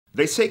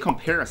They say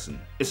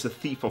comparison is the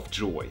thief of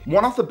joy.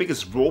 One of the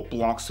biggest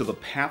roadblocks to the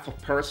path of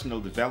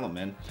personal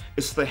development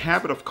is the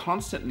habit of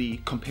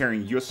constantly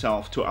comparing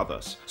yourself to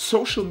others.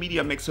 Social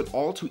media makes it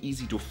all too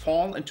easy to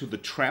fall into the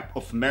trap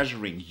of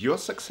measuring your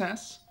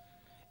success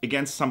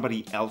against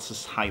somebody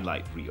else's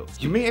highlight reels.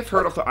 You may have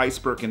heard of the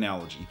iceberg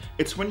analogy.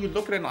 It's when you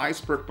look at an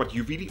iceberg but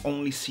you really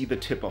only see the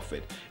tip of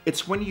it.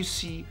 It's when you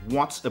see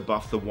what's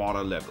above the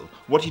water level.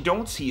 What you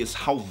don't see is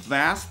how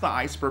vast the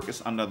iceberg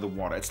is under the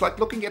water. It's like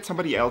looking at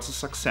somebody else's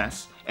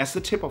success as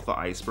the tip of the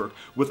iceberg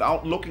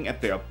without looking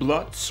at their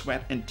blood,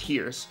 sweat, and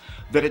tears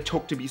that it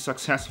took to be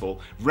successful,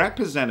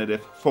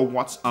 representative for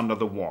what's under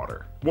the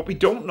water. What we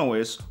don't know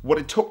is what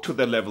it took to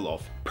their level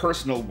of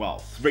personal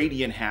wealth,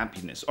 radiant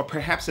happiness, or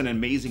perhaps an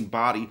amazing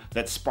body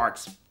that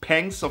sparks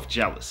pangs of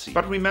jealousy.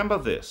 But remember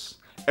this,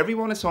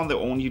 everyone is on their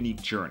own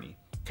unique journey,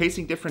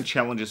 facing different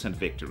challenges and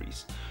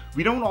victories.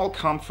 We don't all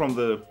come from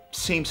the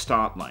same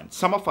start line.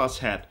 Some of us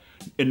had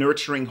a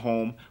nurturing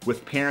home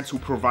with parents who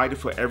provided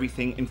for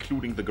everything,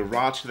 including the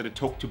garage that it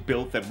took to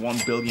build that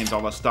 $1 billion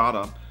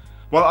startup,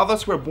 while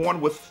others were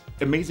born with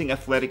amazing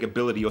athletic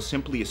ability or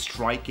simply a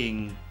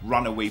striking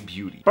runaway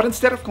beauty. But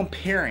instead of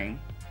comparing,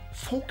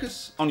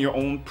 focus on your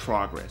own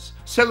progress,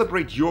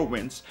 celebrate your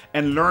wins,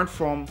 and learn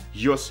from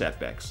your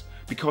setbacks,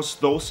 because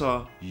those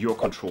are your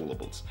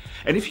controllables.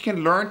 And if you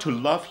can learn to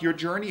love your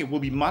journey, it will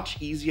be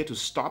much easier to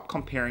stop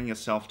comparing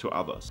yourself to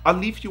others. I'll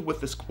leave you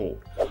with this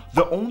quote.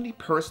 The only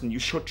person you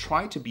should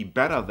try to be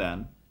better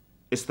than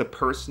is the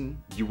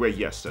person you were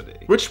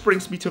yesterday. Which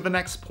brings me to the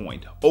next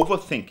point,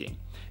 overthinking.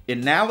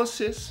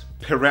 Analysis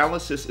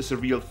paralysis is a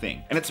real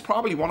thing, and it's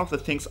probably one of the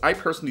things I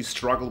personally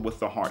struggle with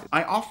the hardest.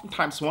 I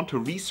oftentimes want to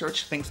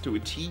research things to a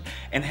T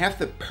and have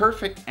the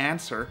perfect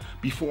answer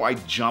before I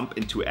jump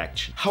into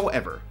action.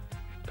 However,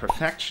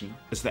 perfection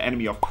is the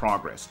enemy of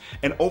progress,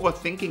 and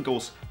overthinking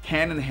goes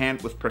hand in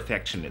hand with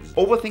perfectionism.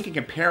 Overthinking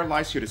can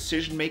paralyze your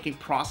decision-making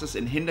process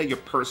and hinder your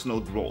personal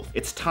growth.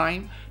 It's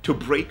time to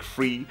break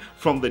free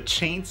from the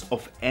chains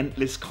of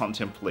endless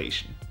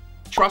contemplation.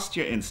 Trust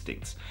your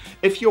instincts.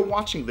 If you're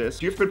watching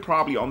this, you've been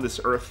probably on this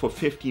earth for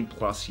 15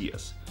 plus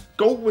years.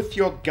 Go with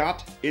your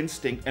gut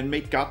instinct and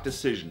make gut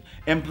decision.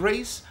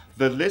 Embrace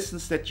the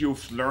lessons that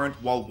you've learned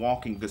while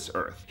walking this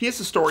earth. Here's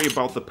a story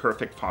about the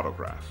perfect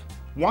photograph.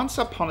 Once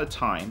upon a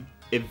time,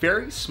 a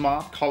very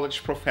smart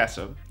college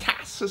professor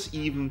tasks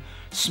even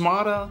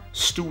smarter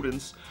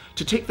students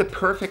to take the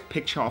perfect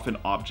picture of an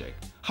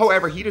object.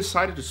 However, he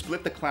decided to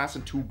split the class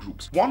in two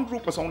groups. One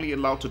group was only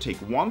allowed to take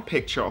one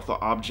picture of the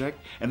object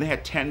and they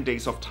had 10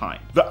 days of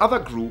time. The other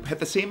group had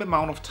the same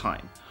amount of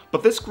time,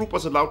 but this group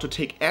was allowed to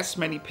take as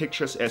many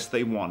pictures as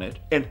they wanted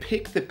and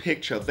pick the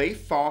picture they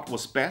thought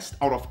was best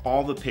out of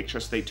all the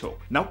pictures they took.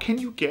 Now, can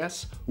you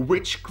guess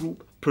which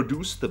group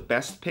produced the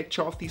best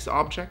picture of these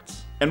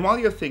objects? And while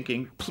you're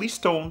thinking, please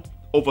don't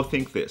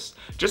overthink this.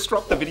 Just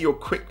drop the video a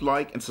quick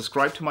like and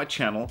subscribe to my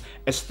channel,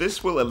 as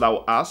this will allow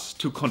us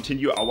to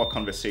continue our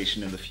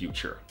conversation in the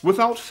future.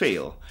 Without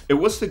fail, it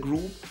was the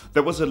group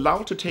that was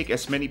allowed to take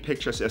as many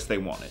pictures as they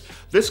wanted.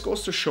 This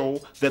goes to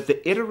show that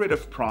the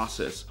iterative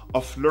process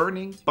of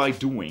learning by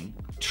doing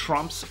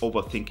trumps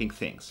overthinking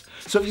things.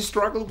 So if you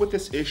struggle with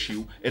this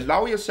issue,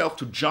 allow yourself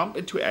to jump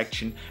into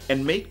action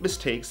and make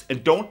mistakes,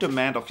 and don't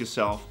demand of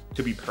yourself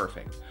to be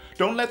perfect.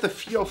 Don't let the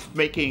fear of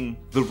making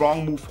the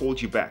wrong move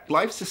hold you back.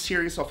 Life's a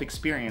series of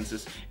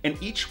experiences, and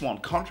each one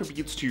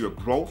contributes to your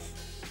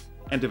growth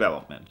and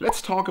development.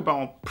 Let's talk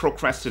about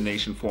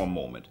procrastination for a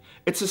moment.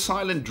 It's a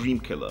silent dream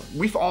killer.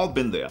 We've all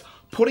been there,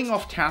 putting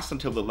off tasks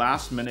until the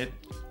last minute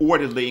or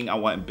delaying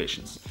our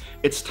ambitions.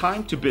 It's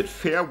time to bid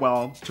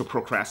farewell to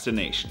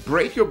procrastination.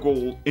 Break your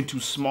goal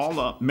into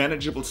smaller,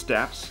 manageable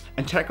steps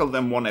and tackle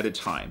them one at a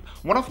time.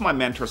 One of my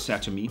mentors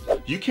said to me,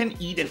 "You can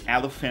eat an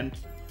elephant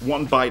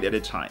one bite at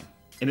a time."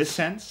 In a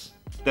sense,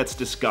 that's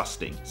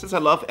disgusting, since I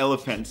love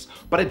elephants,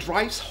 but it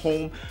drives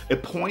home a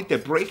point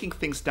that breaking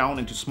things down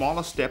into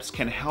smaller steps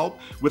can help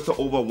with the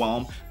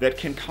overwhelm that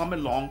can come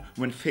along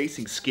when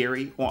facing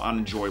scary or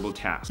unenjoyable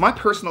tasks. My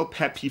personal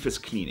pet peeve is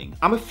cleaning.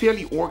 I'm a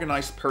fairly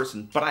organized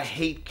person, but I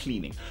hate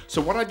cleaning. So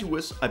what I do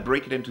is I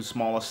break it into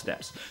smaller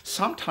steps.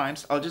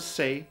 Sometimes I'll just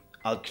say,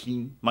 I'll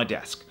clean my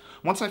desk.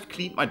 Once I've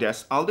cleaned my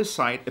desk, I'll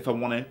decide if I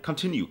want to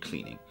continue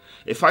cleaning.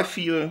 If I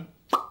feel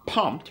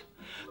pumped,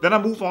 then I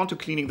move on to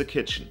cleaning the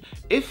kitchen.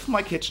 If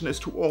my kitchen is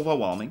too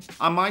overwhelming,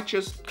 I might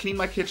just clean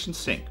my kitchen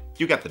sink.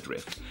 You get the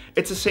drift.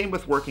 It's the same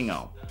with working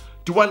out.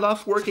 Do I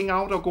love working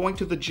out or going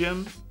to the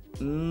gym?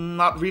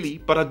 Not really,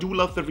 but I do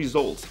love the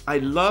results. I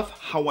love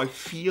how I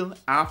feel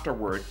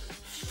afterward,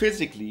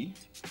 physically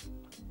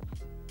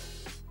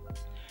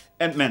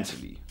and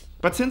mentally.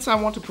 But since I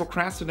want to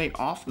procrastinate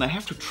often, I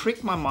have to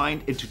trick my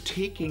mind into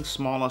taking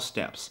smaller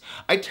steps.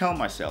 I tell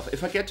myself,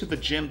 if I get to the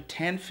gym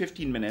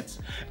 10-15 minutes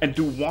and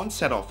do one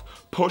set of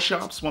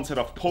push-ups, one set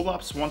of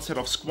pull-ups, one set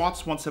of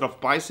squats, one set of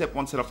bicep,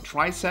 one set of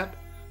tricep,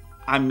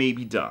 I may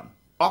be done.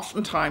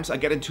 Oftentimes I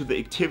get into the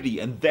activity,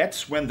 and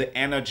that's when the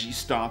energy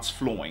starts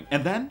flowing.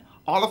 And then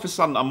all of a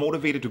sudden are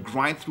motivated to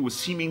grind through a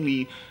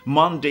seemingly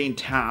mundane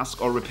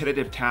task or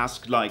repetitive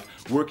task like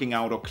working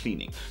out or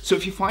cleaning. So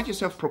if you find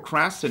yourself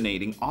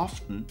procrastinating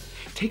often,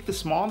 take the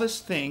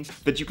smallest thing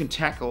that you can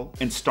tackle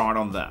and start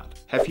on that.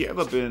 Have you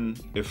ever been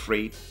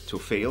afraid to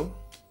fail?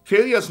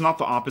 Failure is not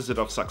the opposite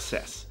of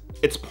success.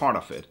 It's part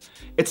of it.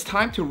 It's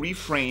time to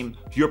reframe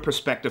your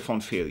perspective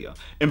on failure.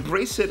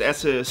 Embrace it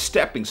as a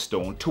stepping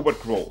stone toward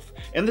growth.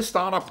 In the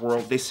startup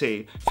world, they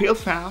say, fail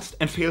fast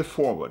and fail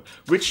forward,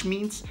 which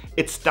means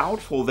it's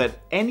doubtful that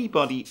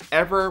anybody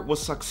ever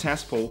was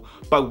successful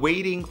by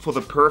waiting for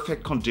the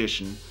perfect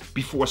condition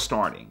before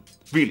starting.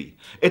 Really,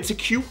 it's a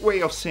cute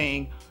way of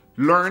saying,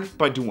 learn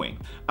by doing.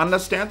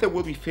 Understand there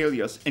will be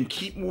failures and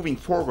keep moving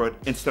forward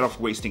instead of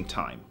wasting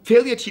time.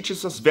 Failure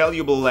teaches us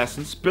valuable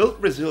lessons,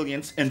 builds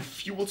resilience, and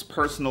fuels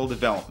personal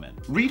development.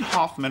 Reid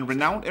Hoffman,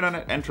 renowned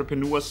internet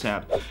entrepreneur,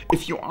 said,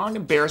 if you aren't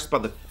embarrassed by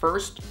the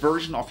first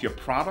version of your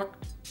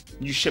product,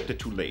 you shipped it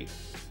too late.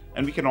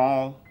 And we can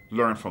all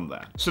learn from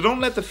that. So don't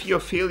let the fear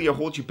of failure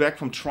hold you back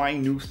from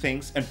trying new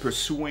things and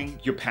pursuing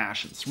your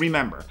passions.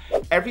 Remember,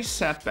 every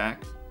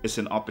setback is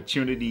an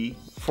opportunity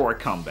for a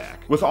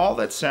comeback. With all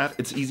that said,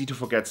 it's easy to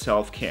forget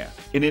self-care,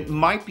 and it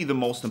might be the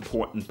most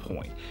important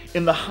point.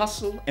 In the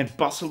hustle and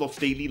bustle of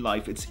daily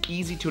life, it's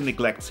easy to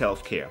neglect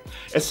self-care.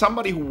 As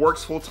somebody who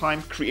works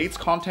full-time, creates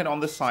content on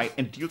the side,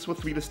 and deals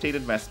with real estate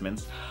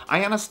investments,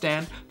 I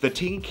understand that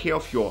taking care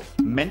of your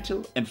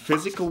mental and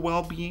physical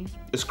well-being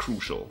is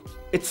crucial.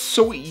 It's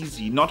so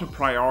easy not to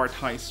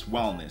prioritize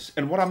wellness.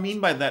 And what I mean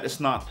by that is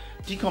not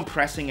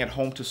decompressing at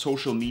home to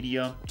social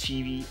media,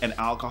 TV, and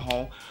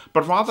alcohol,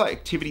 but rather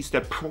activities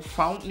that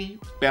profoundly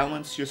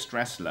balance your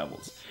stress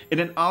levels. In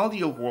an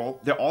ideal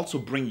world, they also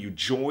bring you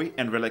joy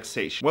and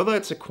relaxation. Whether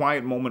it's a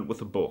quiet moment with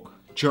a book,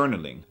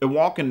 journaling, a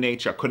walk in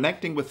nature,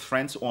 connecting with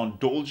friends, or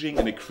indulging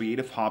in a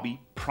creative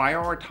hobby,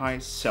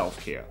 prioritize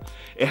self-care.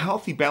 A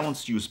healthy,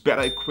 balanced you is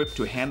better equipped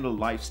to handle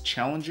life's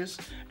challenges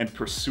and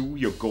pursue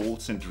your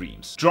goals and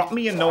dreams. Drop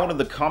me a note in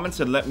the comments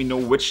and let me know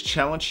which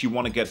challenge you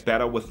want to get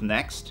better with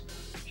next.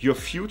 Your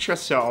future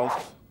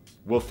self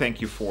will thank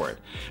you for it.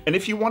 And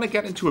if you want to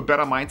get into a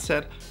better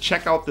mindset,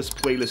 check out this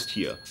playlist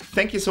here.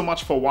 Thank you so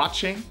much for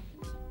watching,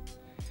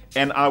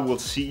 and I will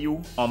see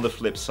you on the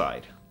flip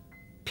side.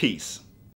 Peace.